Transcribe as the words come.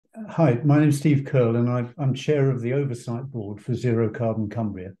Hi, my name's Steve Curl, and I'm chair of the oversight board for Zero Carbon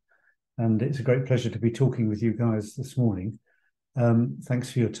Cumbria. And it's a great pleasure to be talking with you guys this morning. Thanks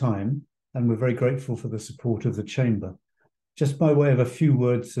for your time, and we're very grateful for the support of the Chamber. Just by way of a few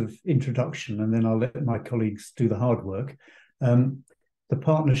words of introduction, and then I'll let my colleagues do the hard work. The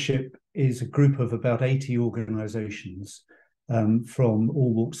partnership is a group of about 80 organisations from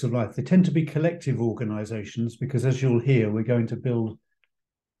all walks of life. They tend to be collective organisations because, as you'll hear, we're going to build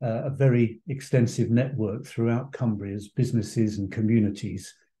a very extensive network throughout Cumbria's businesses and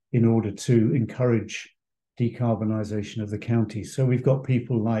communities in order to encourage decarbonisation of the county. So we've got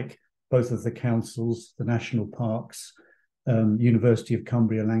people like both of the councils, the national parks, University of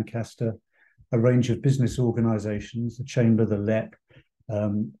Cumbria, Lancaster, a range of business organisations, the Chamber, the LEP,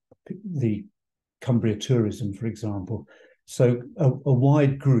 the Cumbria Tourism, for example. So a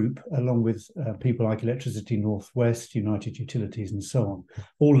wide group, along with people like Electricity Northwest, United Utilities, and so on,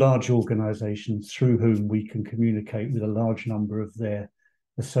 all large organisations through whom we can communicate with a large number of their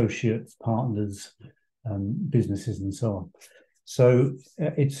associates, partners, businesses, and so on. So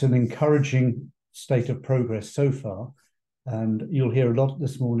it's an encouraging state of progress so far, and you'll hear a lot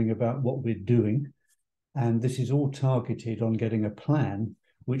this morning about what we're doing. And this is all targeted on getting a plan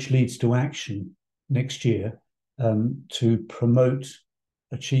which leads to action next year to promote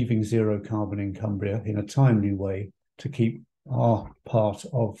achieving zero carbon in Cumbria in a timely way to keep our part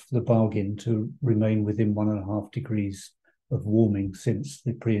of the bargain to remain within 1.5 degrees of warming since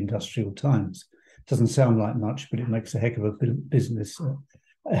the pre-industrial times. Doesn't sound like much, but it makes a heck of a business,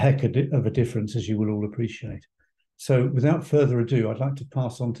 a heck of a difference, as you will all appreciate. So without further ado, I'd like to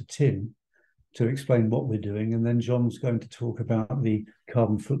pass on to Tim to explain what we're doing, and then John's going to talk about the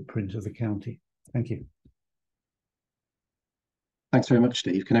carbon footprint of the county. Thank you. Thanks very much,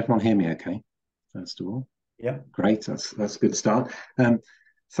 Steve. Can everyone hear me okay, first of all? Yeah. Great, that's a good start.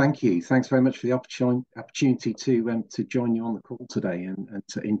 Thank you. Thanks very much for the opportunity to join you on the call today and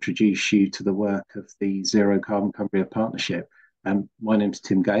to introduce you to the work of the Zero Carbon Cumbria Partnership. My name's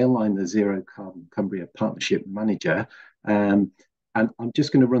Tim Gale. I'm the Zero Carbon Cumbria Partnership Manager. And I'm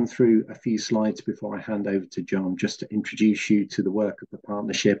just going to run through a few slides before I hand over to John, just to introduce you to the work of the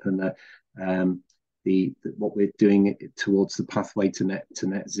partnership and what we're doing towards the pathway to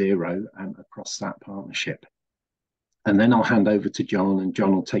net zero across that partnership. And then I'll hand over to John, and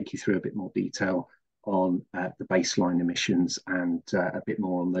John will take you through a bit more detail on the baseline emissions and a bit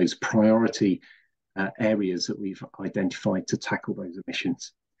more on those priority areas that we've identified to tackle those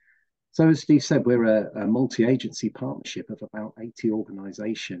emissions. So as Steve said, we're a multi-agency partnership of about 80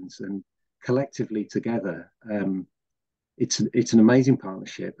 organisations, and collectively together, it's an amazing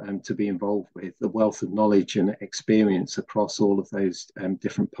partnership to be involved with. The wealth of knowledge and experience across all of those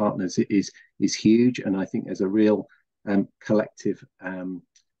different partners is huge, and I think there's a real collective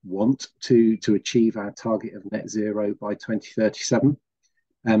want to achieve our target of net zero by 2037.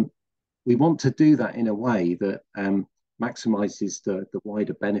 We want to do that in a way that maximises the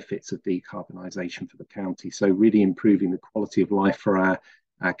wider benefits of decarbonisation for the county. So really improving the quality of life for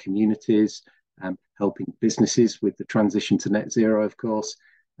our communities, helping businesses with the transition to net zero, of course,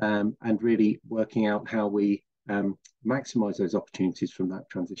 and really working out how we maximise those opportunities from that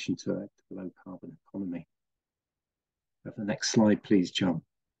transition to a low carbon economy. Have the next slide, please, John.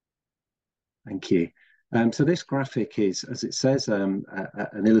 Thank you. So this graphic is, as it says, an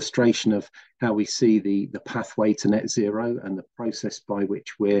illustration of how we see the pathway to net zero and the process by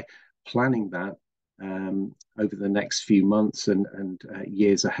which we're planning that over the next few months and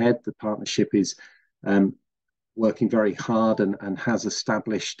years ahead. The partnership is working very hard and has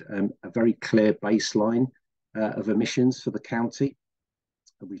established a very clear baseline of emissions for the county.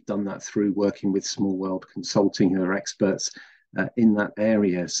 We've done that through working with Small World Consulting, who are experts in that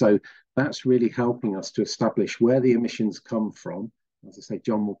area. So that's really helping us to establish where the emissions come from. As I say,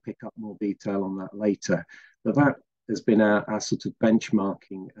 John will pick up more detail on that later. But that has been our sort of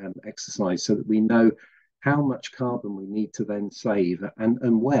benchmarking exercise, so that we know how much carbon we need to then save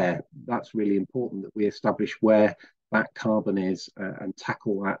and where. That's really important, that we establish where that carbon is and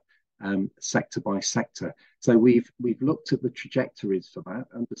tackle that sector by sector. So we've looked at the trajectories for that,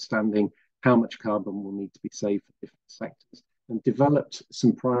 understanding how much carbon will need to be saved for different sectors, and developed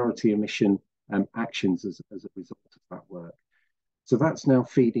some priority emission actions as a result of that work. So that's now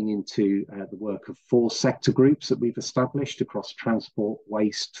feeding into the work of 4 sector groups that we've established across transport,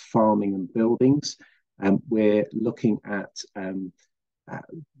 waste, farming, and buildings. We're looking at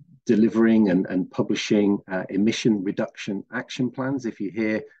delivering and publishing emission reduction action plans. If you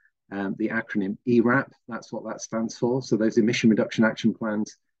hear the acronym ERAP, that's what that stands for. So those emission reduction action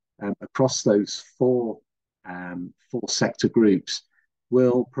plans across those four sector groups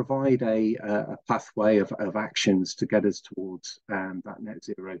will provide a pathway of actions to get us towards that net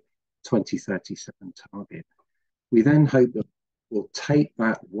zero 2037 target. We then hope that we'll take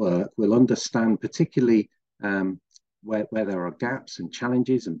that work, we'll understand particularly where there are gaps and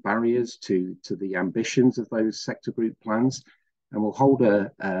challenges and barriers to the ambitions of those sector group plans, and we'll hold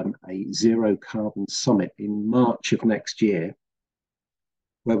a zero carbon summit in March of next year,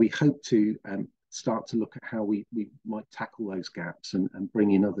 where we hope to start to look at how we might tackle those gaps and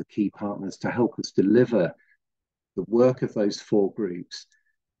bring in other key partners to help us deliver the work of those 4 groups,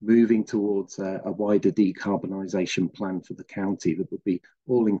 moving towards a wider decarbonisation plan for the county that would be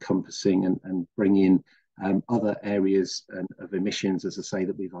all-encompassing and bring in other areas of emissions, as I say,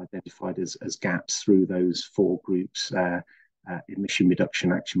 that we've identified as gaps through those 4 groups' emission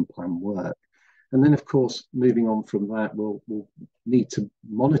reduction action plan work. And then, of course, moving on from that, we'll need to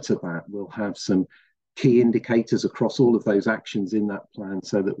monitor that. We'll have some key indicators across all of those actions in that plan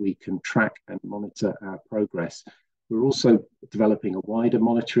so that we can track and monitor our progress. We're also developing a wider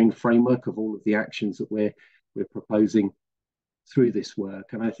monitoring framework of all of the actions that we're proposing through this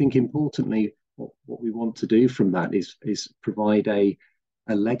work. And I think importantly, what we want to do from that is provide a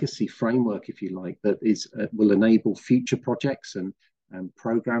legacy framework, if you like, that will enable future projects and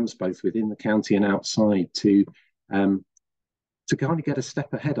programs both within the county and outside to kind of get a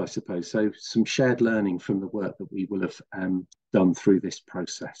step ahead, I suppose. So some shared learning from the work that we will have done through this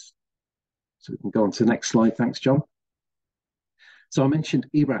process. So we can go on to the next slide. Thanks, John. So I mentioned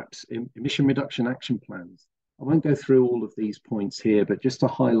ERAPs, emission reduction action plans. I won't go through all of these points here, but just to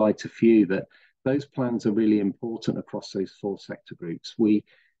highlight a few, that those plans are really important across those 4 sector groups. We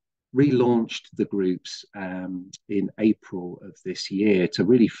relaunched the groups in April of this year to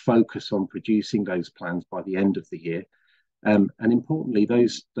really focus on producing those plans by the end of the year. And importantly,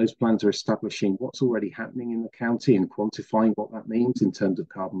 those plans are establishing what's already happening in the county and quantifying what that means in terms of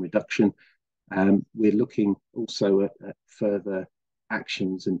carbon reduction. We're looking also at further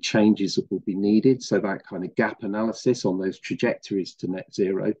actions and changes that will be needed. So that kind of gap analysis on those trajectories to net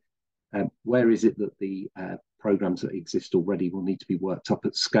zero. Where is it that the programs that exist already will need to be worked up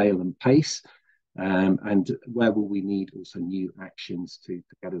at scale and pace? And where will we need also new actions to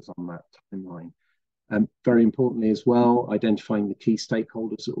get us on that timeline? Very importantly as well, identifying the key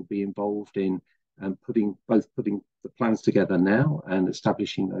stakeholders that will be involved in putting the plans together now and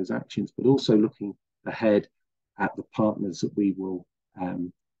establishing those actions, but also looking ahead at the partners that we will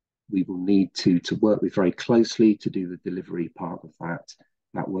need to work with very closely to do the delivery part of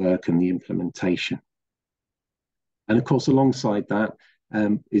that work and the implementation. And of course, alongside that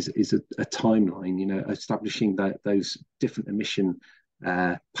is a timeline, establishing those different emission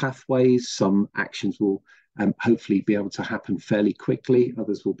pathways. Some actions will hopefully be able to happen fairly quickly.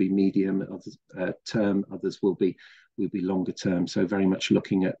 Others will be medium, others term, others will be longer term. So very much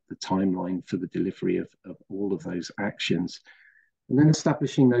looking at the timeline for the delivery of all of those actions. And then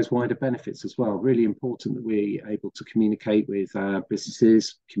establishing those wider benefits as well. Really important that we're able to communicate with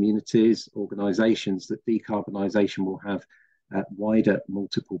businesses, communities, organisations, that decarbonisation will have wider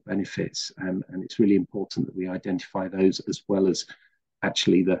multiple benefits. And it's really important that we identify those as well as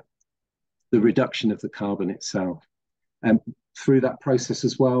actually the reduction of the carbon itself. Through that process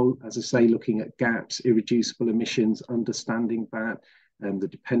as well, as I say, looking at gaps, irreducible emissions, understanding that, the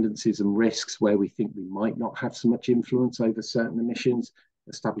dependencies and risks where we think we might not have so much influence over certain emissions,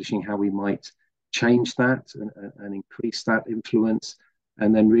 establishing how we might change that and increase that influence,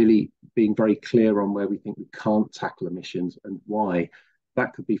 and then really being very clear on where we think we can't tackle emissions and why.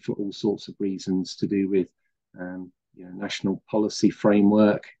 That could be for all sorts of reasons to do with national policy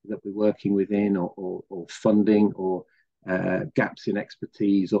framework that we're working within, or funding, or gaps in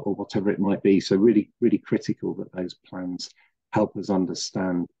expertise, or whatever it might be. So really, really critical that those plans help us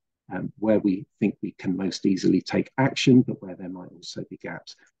understand where we think we can most easily take action, but where there might also be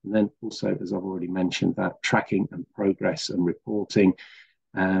gaps. And then also, as I've already mentioned, that tracking and progress and reporting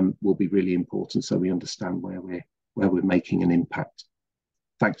will be really important, so we understand where we're making an impact.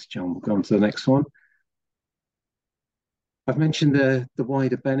 Thanks, John. We'll go on to the next one. I've mentioned the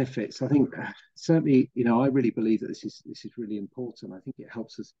wider benefits. I think certainly, I really believe that this is really important. I think it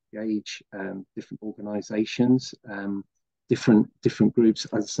helps us engage different organisations, different groups.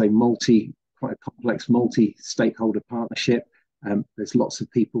 As I say, quite a complex multi-stakeholder partnership. There's lots of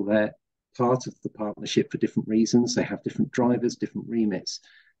people there, part of the partnership for different reasons. They have different drivers, different remits,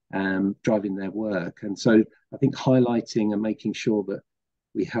 driving their work. And so I think highlighting and making sure that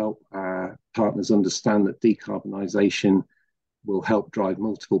we help our partners understand that decarbonisation will help drive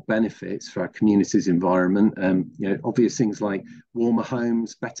multiple benefits for our community's environment. Obvious things like warmer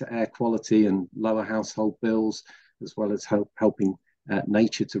homes, better air quality and lower household bills, as well as helping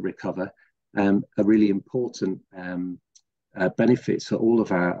nature to recover are really important benefits for all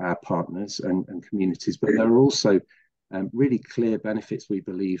of our partners and communities. But there are also really clear benefits, we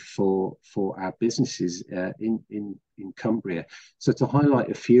believe, for our businesses in Cumbria. So to highlight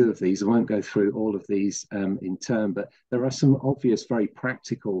a few of these, I won't go through all of these in turn, but there are some obvious, very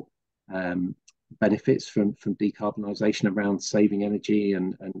practical benefits from decarbonisation around saving energy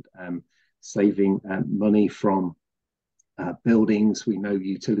and saving money from buildings. We know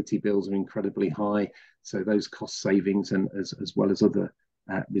utility bills are incredibly high, so those cost savings and as well as other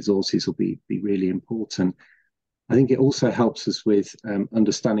resources will be really important. I think it also helps us with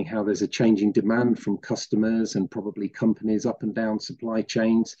understanding how there's a changing demand from customers and probably companies up and down supply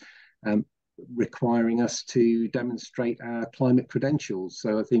chains, requiring us to demonstrate our climate credentials.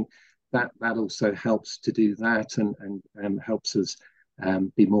 So I think that also helps to do that and helps us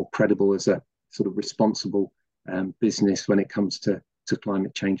be more credible as a sort of responsible business when it comes to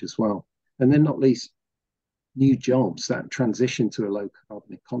climate change as well. And then not least, new jobs. That transition to a low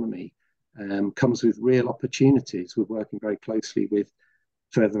carbon economy comes with real opportunities. We're working very closely with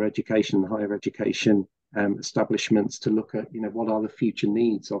further education and higher education establishments to look at, what are the future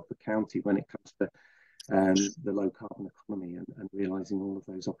needs of the county when it comes to the low carbon economy and realising all of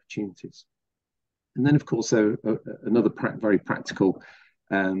those opportunities. And then, of course, another very practical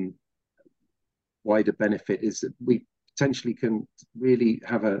wider benefit is that we potentially can really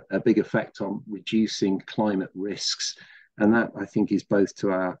have a big effect on reducing climate risks. And that, I think, is both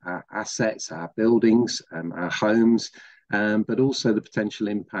to our assets, our buildings, our homes, but also the potential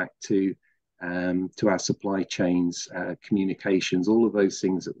impact to our supply chains, communications, all of those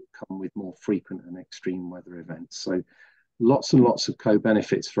things that come with more frequent and extreme weather events. So lots and lots of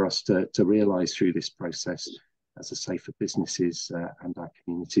co-benefits for us to realise through this process, as I say, for businesses and our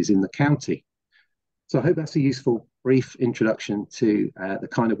communities in the county. So I hope that's a useful brief introduction to the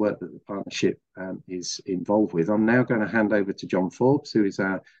kind of work that the partnership is involved with. I'm now going to hand over to John Forbes, who is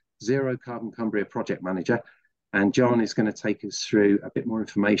our Zero Carbon Cumbria project manager. And John is going to take us through a bit more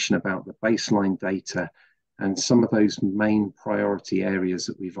information about the baseline data and some of those main priority areas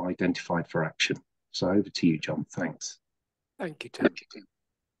that we've identified for action. So over to you, John. Thanks. Thank you, Tim.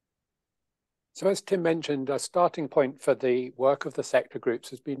 So as Tim mentioned, a starting point for the work of the sector groups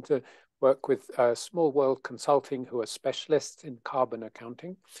has been to work with Small World Consulting, who are specialists in carbon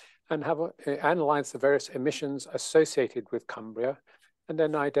accounting, and have analysed the various emissions associated with Cumbria, and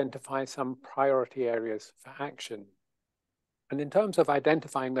then identify some priority areas for action. And in terms of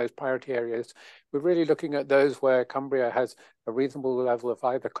identifying those priority areas, we're really looking at those where Cumbria has a reasonable level of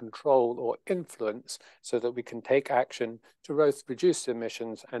either control or influence so that we can take action to reduce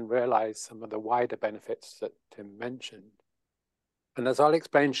emissions and realise some of the wider benefits that Tim mentioned. And as I'll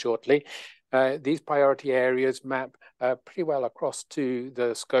explain shortly, these priority areas map pretty well across to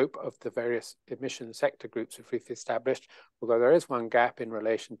the scope of the various emission sector groups that we've established, although there is one gap in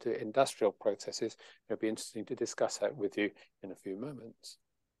relation to industrial processes. It'll be interesting to discuss that with you in a few moments.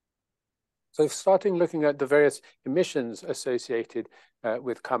 So starting looking at the various emissions associated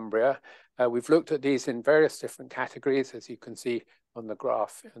with Cumbria, we've looked at these in various different categories, as you can see on the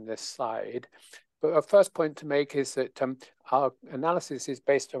graph in this slide. But our first point to make is that our analysis is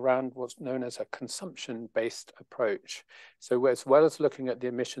based around what's known as a consumption-based approach. So as well as looking at the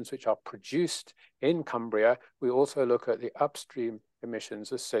emissions which are produced in Cumbria, we also look at the upstream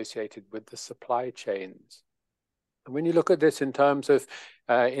emissions associated with the supply chains. And when you look at this in terms of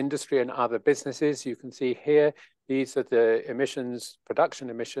industry and other businesses, you can see here, these are the emissions, production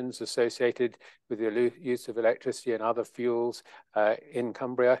emissions associated with the use of electricity and other fuels in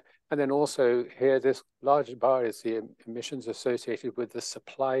Cumbria. And then also here, this large bar is the emissions associated with the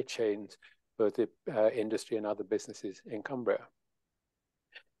supply chains for the industry and other businesses in Cumbria.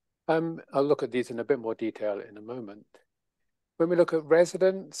 I'll look at these in a bit more detail in a moment. When we look at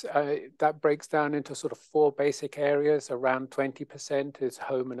residents, that breaks down into sort of 4 basic areas. Around 20% is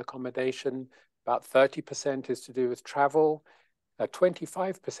home and accommodation. About 30% is to do with travel.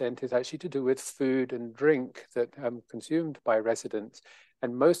 25% is actually to do with food and drink that consumed by residents.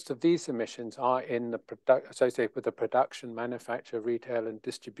 And most of these emissions are in the associated with the production, manufacture, retail, and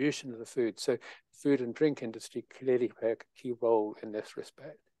distribution of the food. So the food and drink industry clearly play a key role in this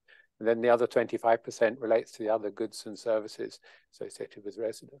respect. And then the other 25% relates to the other goods and services associated with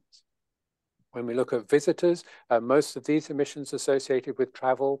residents. When we look at visitors, most of these emissions associated with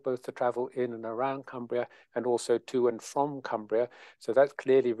travel, both the travel in and around Cumbria and also to and from Cumbria. So that's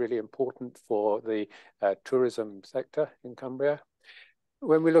clearly really important for the tourism sector in Cumbria.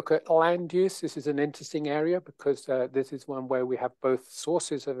 When we look at land use, this is an interesting area because this is one where we have both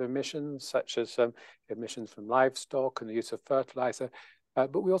sources of emissions, such as emissions from livestock and the use of fertilizer,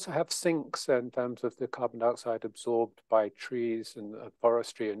 but we also have sinks in terms of the carbon dioxide absorbed by trees and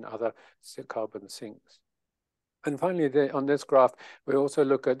forestry and other carbon sinks. And finally, on this graph, we also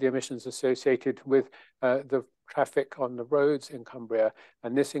look at the emissions associated with the traffic on the roads in Cumbria.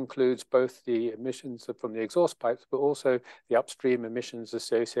 And this includes both the emissions from the exhaust pipes, but also the upstream emissions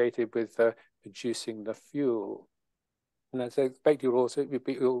associated with producing the fuel. And as I expect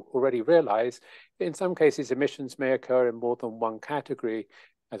you'll already realize, in some cases, emissions may occur in more than one category.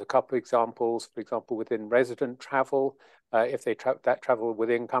 As a couple of examples, for example, within resident travel, if they travel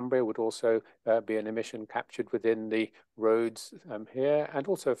within Cumbria would also be an emission captured within the roads here. And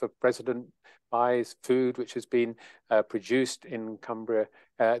also if a resident buys food which has been produced in Cumbria,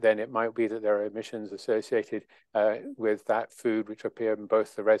 then it might be that there are emissions associated with that food which appear in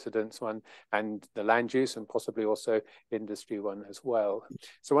both the residence one and the land use, and possibly also industry one as well.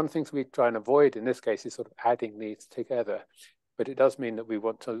 So one of the things we try and avoid in this case is sort of adding these together. But it does mean that we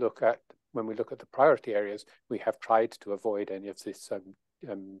want to look at, when we look at the priority areas, we have tried to avoid any of this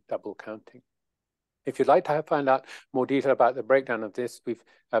double counting. If you'd like to find out more detail about the breakdown of this, we've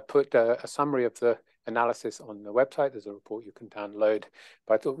put a summary of the analysis on the website. There's a report you can download.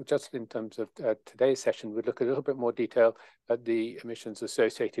 But I thought just in terms of today's session, we'd look a little bit more detail at the emissions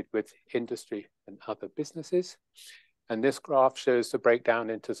associated with industry and other businesses. And this graph shows the breakdown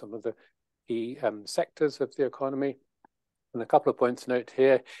into some of the key sectors of the economy. And a couple of points to note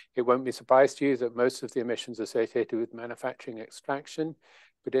here, it won't be a surprise to you that most of the emissions associated with manufacturing extraction,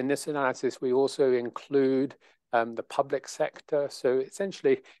 but in this analysis, we also include the public sector. So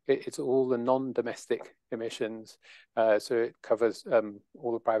essentially, it's all the non-domestic emissions. So it covers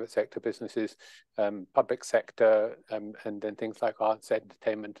all the private sector businesses, public sector, and then things like arts,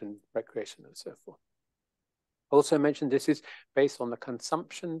 entertainment, and recreation, and so forth. Also mentioned this is based on the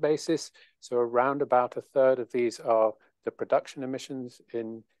consumption basis. So around about a third of these are the production emissions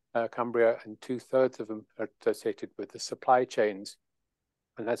in Cumbria, and 2/3 of them are associated with the supply chains.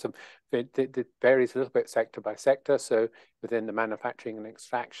 And that's it varies a little bit sector by sector. So within the manufacturing and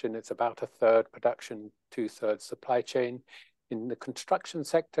extraction, it's about a third production, 2/3 supply chain. In the construction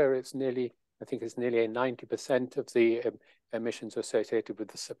sector, it's nearly, I think it's nearly 90% of the emissions associated with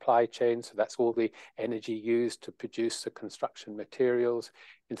the supply chain. So that's all the energy used to produce the construction materials.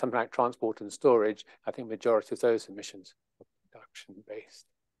 In something like transport and storage, I think the majority of those emissions are production-based.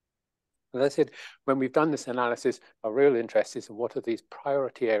 As I said, when we've done this analysis, our real interest is in what are these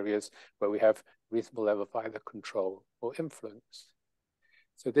priority areas where we have reasonable level of either control or influence.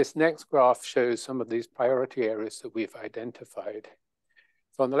 So this next graph shows some of these priority areas that we've identified.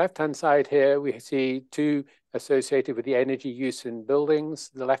 So on the left-hand side here, we see two associated with the energy use in buildings.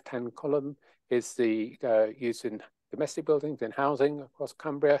 The left-hand column is the use in domestic buildings, in housing across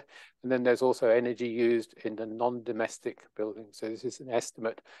Cumbria. And then there's also energy used in the non-domestic buildings. So this is an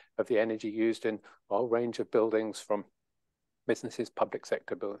estimate of the energy used in a whole range of buildings from businesses, public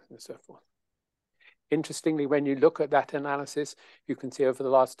sector buildings, and so forth. Interestingly, when you look at that analysis, you can see over the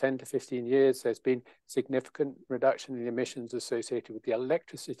last 10 to 15 years, there's been significant reduction in emissions associated with the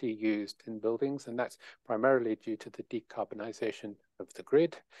electricity used in buildings, and that's primarily due to the decarbonization of the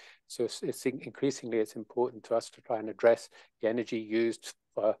grid. So increasingly, it's important to us to try and address the energy used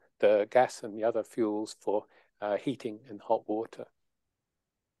for the gas and the other fuels for heating and hot water.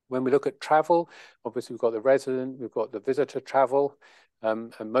 When we look at travel, obviously we've got the resident, we've got the visitor travel,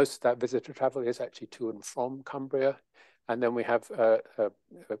 and most of that visitor travel is actually to and from Cumbria. And then we have a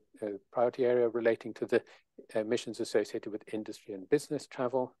priority area relating to the emissions associated with industry and business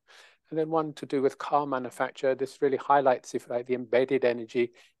travel. And then one to do with car manufacture. This really highlights, if you like, the embedded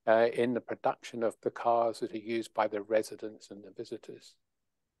energy in the production of the cars that are used by the residents and the visitors.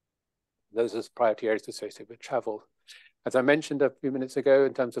 Those are priority areas associated with travel. As I mentioned a few minutes ago,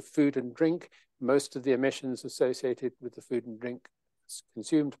 in terms of food and drink, most of the emissions associated with the food and drink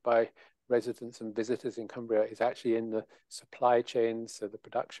consumed by residents and visitors in Cumbria is actually in the supply chains, so the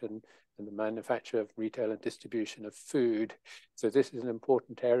production and the manufacture of retail and distribution of food. So this is an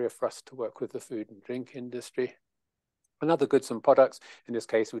important area for us to work with the food and drink industry. And other goods and products, in this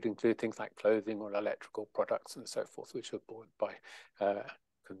case, would include things like clothing or electrical products and so forth, which are bought by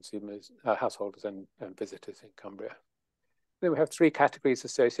consumers, householders and visitors in Cumbria. Then we have three categories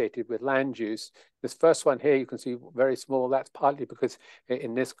associated with land use. This first one here, you can see very small. That's partly because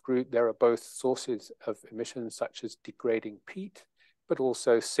in this group, there are both sources of emissions such as degrading peat, but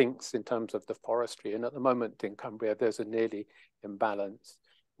also sinks in terms of the forestry. And at the moment in Cumbria, there's a nearly imbalance.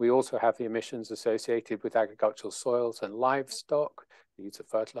 We also have the emissions associated with agricultural soils and livestock, the use of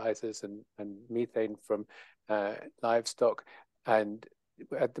fertilizers and methane from livestock. And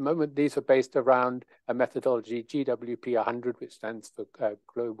at the moment, these are based around a methodology, GWP 100, which stands for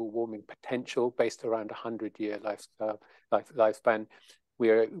global warming potential, based around a 100-year lifespan.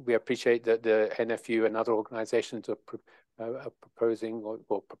 We appreciate that the NFU and other organizations are proposing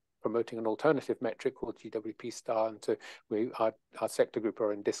or promoting an alternative metric called GWP star. And so our sector group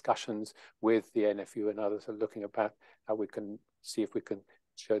are in discussions with the NFU and others are looking about how we can see if we can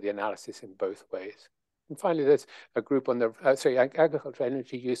show the analysis in both ways. And finally, there's a group on the agricultural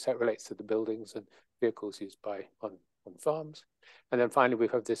energy use that relates to the buildings and vehicles used on farms. And then finally, we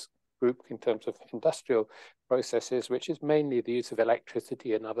have this group in terms of industrial processes, which is mainly the use of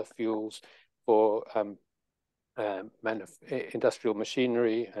electricity and other fuels for industrial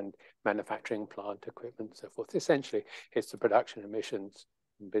machinery and manufacturing plant equipment and so forth. Essentially, it's the production emissions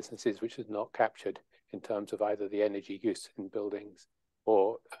in businesses which is not captured in terms of either the energy use in buildings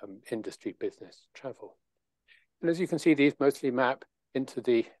or industry business travel. And as you can see, these mostly map into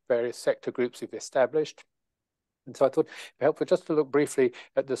the various sector groups we've established. And so I thought it'd be helpful just to look briefly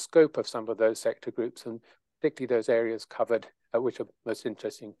at the scope of some of those sector groups and particularly those areas covered which are most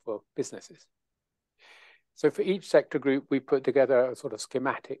interesting for businesses. So for each sector group, we put together a sort of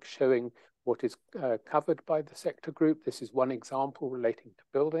schematic showing what is covered by the sector group. This is one example relating to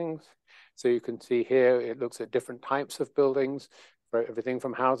buildings. So you can see here, it looks at different types of buildings, for everything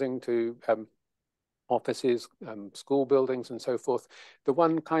from housing to offices, school buildings and so forth. The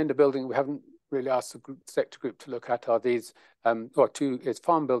one kind of building we haven't really asked the sector group to look at are these, is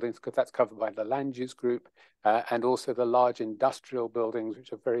farm buildings, because that's covered by the land use group, and also the large industrial buildings,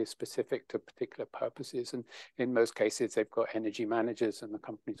 which are very specific to particular purposes. And in most cases, they've got energy managers and the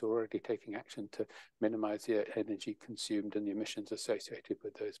company's already taking action to minimize the energy consumed and the emissions associated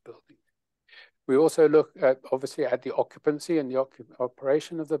with those buildings. We also look at, obviously, at the occupancy and the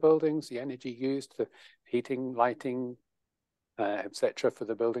operation of the buildings, the energy used, the heating, lighting, etc. for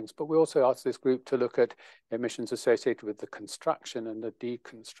the buildings. But we also asked this group to look at emissions associated with the construction and the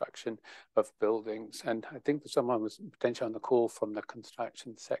deconstruction of buildings. And I think that someone was potentially on the call from the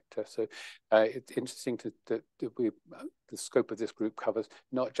construction sector. So it's interesting that the scope of this group covers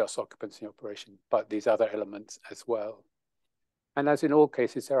not just occupancy and operation, but these other elements as well. And as in all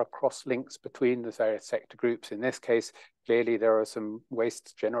cases, there are cross-links between the various sector groups. In this case, clearly there are some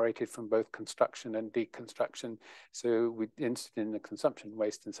wastes generated from both construction and deconstruction. So we're interested in the consumption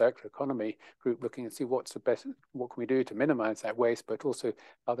waste and circular economy group, looking and see what's the best, what can we do to minimize that waste, but also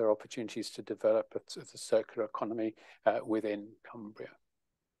other opportunities to develop a circular economy within Cumbria.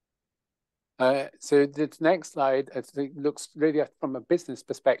 So this next slide looks really from a business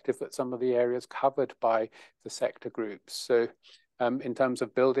perspective at some of the areas covered by the sector groups. So in terms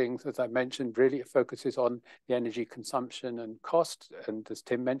of buildings, as I mentioned, really it focuses on the energy consumption and cost. And as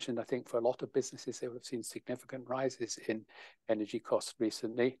Tim mentioned, I think for a lot of businesses, they would have seen significant rises in energy costs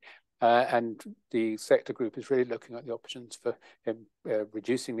recently. And the sector group is really looking at the options for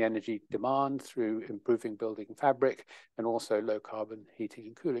reducing the energy demand through improving building fabric and also low carbon heating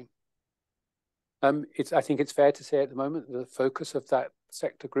and cooling. I think it's fair to say at the moment the focus of that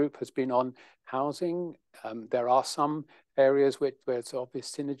sector group has been on housing. There are some areas where it's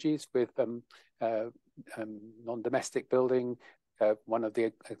obvious synergies with non-domestic building. One of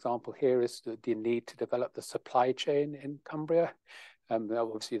the example here is the need to develop the supply chain in Cumbria.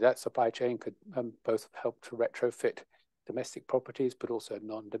 Obviously, that supply chain could both help to retrofit domestic properties, but also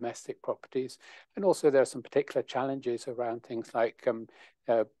non-domestic properties. And also there are some particular challenges around things like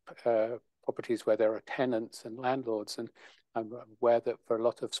properties where there are tenants and landlords. And I'm aware that for a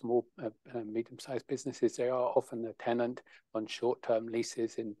lot of small, medium-sized businesses, they are often a tenant on short-term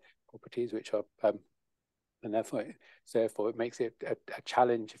leases in properties which are, and therefore it makes it a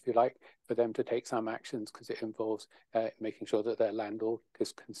challenge, if you like, for them to take some actions because it involves making sure that their landlord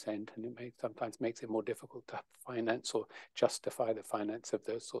gives consent, and it sometimes makes it more difficult to finance or justify the finance of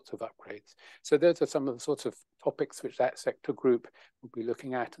those sorts of upgrades. So those are some of the sorts of topics which that sector group will be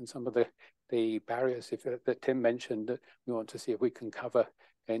looking at, and some of the barriers that Tim mentioned that we want to see if we can cover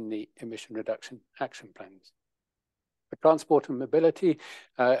in the emission reduction action plans. For transport and mobility,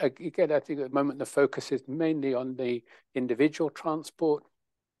 again, I think at the moment the focus is mainly on the individual transport.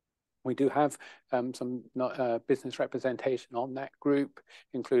 We do have some business representation on that group,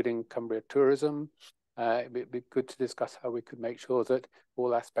 including Cumbria Tourism. It'd be good to discuss how we could make sure that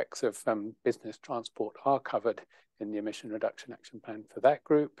all aspects of business transport are covered in the emission reduction action plan for that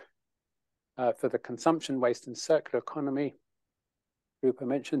group. For the consumption, waste and circular economy group, I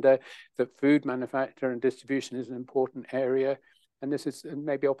mentioned that food manufacture and distribution is an important area. And this is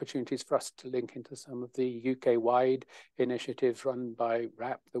maybe opportunities for us to link into some of the UK-wide initiatives run by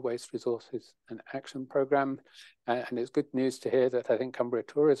WRAP, the Waste Resources and Action Programme. And it's good news to hear that I think Cumbria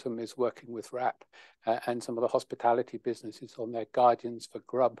Tourism is working with WRAP and some of the hospitality businesses on their Guardians for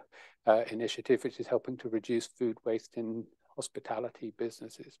Grub initiative, which is helping to reduce food waste in hospitality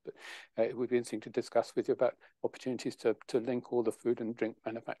businesses. But it would be interesting to discuss with you about opportunities to link all the food and drink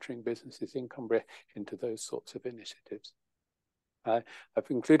manufacturing businesses in Cumbria into those sorts of initiatives. I've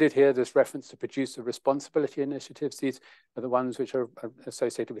included here this reference to producer responsibility initiatives. These are the ones which are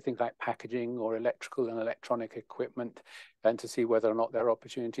associated with things like packaging or electrical and electronic equipment, and to see whether or not there are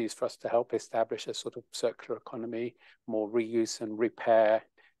opportunities for us to help establish a sort of circular economy, more reuse and repair,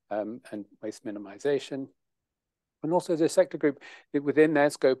 and waste minimization. And also the sector group, within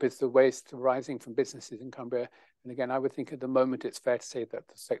their scope is the waste arising from businesses in Cumbria. And again, I would think at the moment it's fair to say that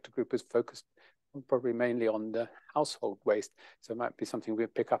the sector group is focused probably mainly on the household waste. So it might be something we'll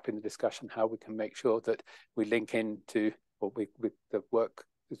pick up in the discussion, how we can make sure that we link into what with the work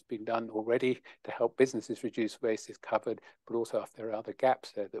that's been done already to help businesses reduce waste is covered, but also if there are other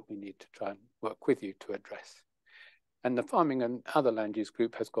gaps there that we need to try and work with you to address. And the farming and other land use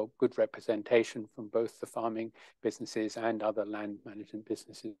group has got good representation from both the farming businesses and other land management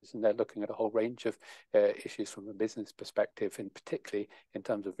businesses. And they're looking at a whole range of issues from a business perspective, and particularly in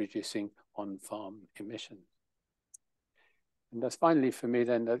terms of reducing on-farm emissions. And that's finally for me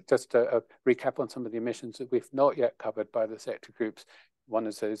then, just a recap on some of the emissions that we've not yet covered by the sector groups. One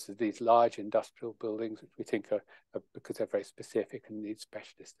of those is these large industrial buildings, which we think are because they're very specific and need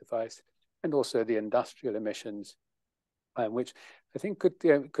specialist device. And also the industrial emissions, which I think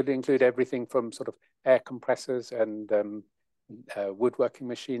could include everything from sort of air compressors and woodworking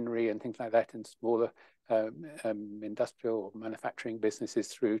machinery and things like that in smaller industrial or manufacturing businesses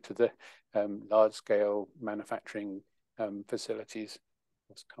through to the large-scale manufacturing facilities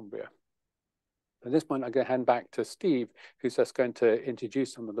across Cumbria. At this point, I'm going to hand back to Steve, who's just going to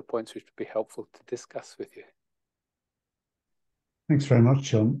introduce some of the points which would be helpful to discuss with you. Thanks very much,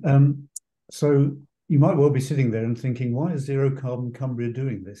 John. So you might well be sitting there and thinking, why is Zero Carbon Cumbria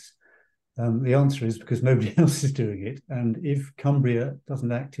doing this? The answer is because nobody else is doing it. And if Cumbria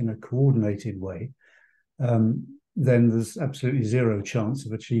doesn't act in a coordinated way, then there's absolutely zero chance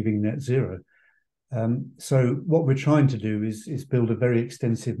of achieving net zero. So what we're trying to do is build a very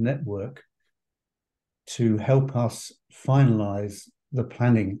extensive network to help us finalize the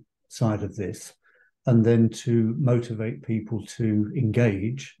planning side of this, and then to motivate people to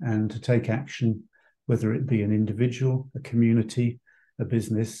engage and to take action, whether it be an individual, a community, a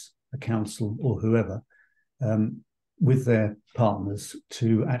business, a council, or whoever, with their partners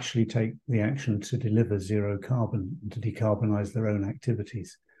to actually take the action to deliver zero carbon and to decarbonize their own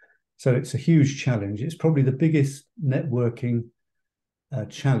activities. So it's a huge challenge. It's probably the biggest networking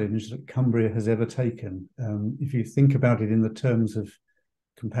challenge that Cumbria has ever taken. If you think about it in the terms of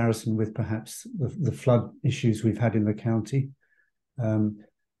comparison with perhaps the flood issues we've had in the county,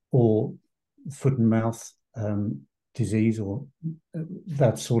 or foot and mouth disease, or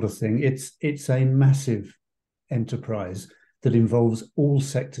that sort of thing, it's a massive enterprise that involves all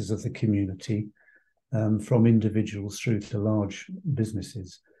sectors of the community, from individuals through to large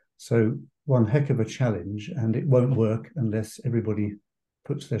businesses. So one heck of a challenge, and it won't work unless everybody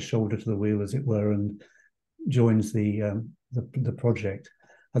puts their shoulder to the wheel, as it were, and joins the project.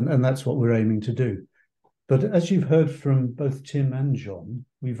 And that's what we're aiming to do. But as you've heard from both Tim and John,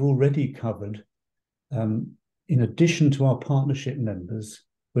 we've already covered, in addition to our partnership members,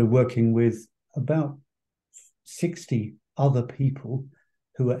 we're working with about 60 other people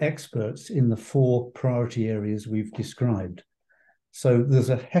who are experts in the 4 priority areas we've described. So there's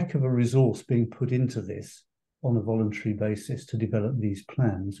a heck of a resource being put into this on a voluntary basis to develop these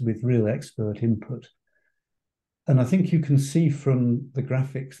plans with real expert input. And I think you can see from the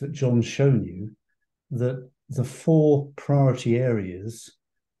graphics that John's shown you that the 4 priority areas,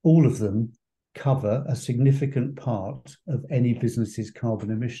 all of them cover a significant part of any business's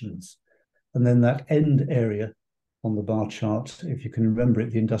carbon emissions. And then that end area on the bar chart, if you can remember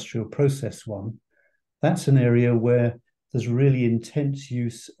it, the industrial process one, that's an area where there's really intense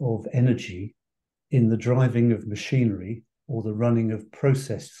use of energy in the driving of machinery or the running of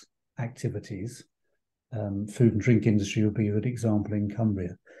process activities. Food and drink industry would be a good example in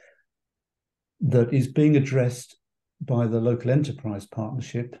Cumbria, that is being addressed by the local enterprise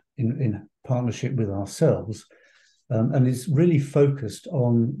partnership in partnership with ourselves, and is really focused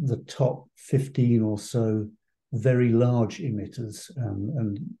on the top 15 or so very large emitters.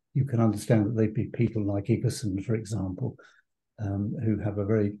 And you can understand that they'd be people like Igerson, for example, who have a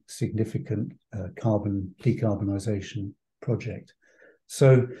very significant carbon decarbonisation project.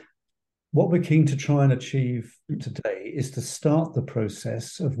 So what we're keen to try and achieve today is to start the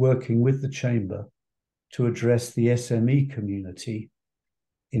process of working with the Chamber to address the SME community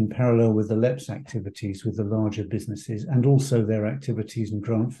in parallel with the LEPS activities with the larger businesses, and also their activities and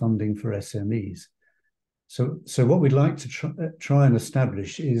grant funding for SMEs. So what we'd like to try and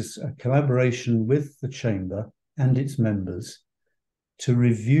establish is a collaboration with the Chamber and its members to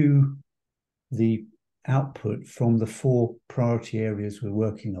review the output from the 4 priority areas we're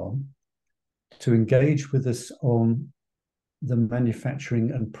working on, to engage with us on the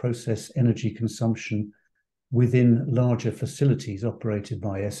manufacturing and process energy consumption within larger facilities operated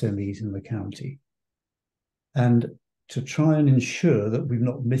by SMEs in the county, and to try and ensure that we've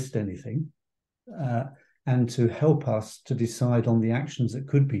not missed anything, and to help us to decide on the actions that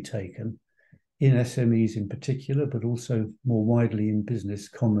could be taken in SMEs in particular, but also more widely in business,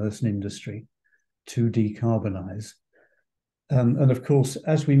 commerce and industry to decarbonise. And of course,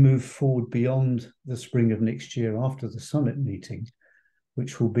 as we move forward beyond the spring of next year after the summit meeting,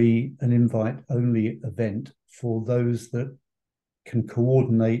 which will be an invite-only event for those that can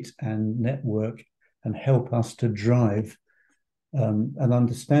coordinate and network and help us to drive an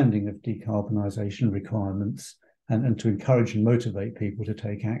understanding of decarbonisation requirements and to encourage and motivate people to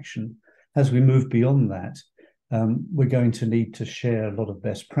take action. As we move beyond that, we're going to need to share a lot of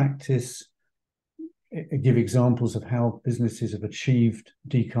best practice, give examples of how businesses have achieved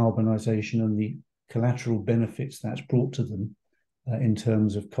decarbonisation and the collateral benefits that's brought to them in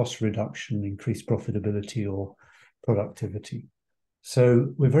terms of cost reduction, increased profitability or productivity.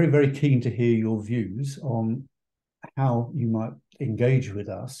 So we're very, very keen to hear your views on how you might engage with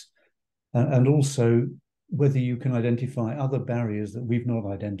us, and also whether you can identify other barriers that we've not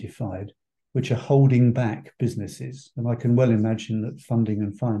identified which are holding back businesses. And I can well imagine that funding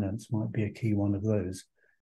and finance might be a key one of those.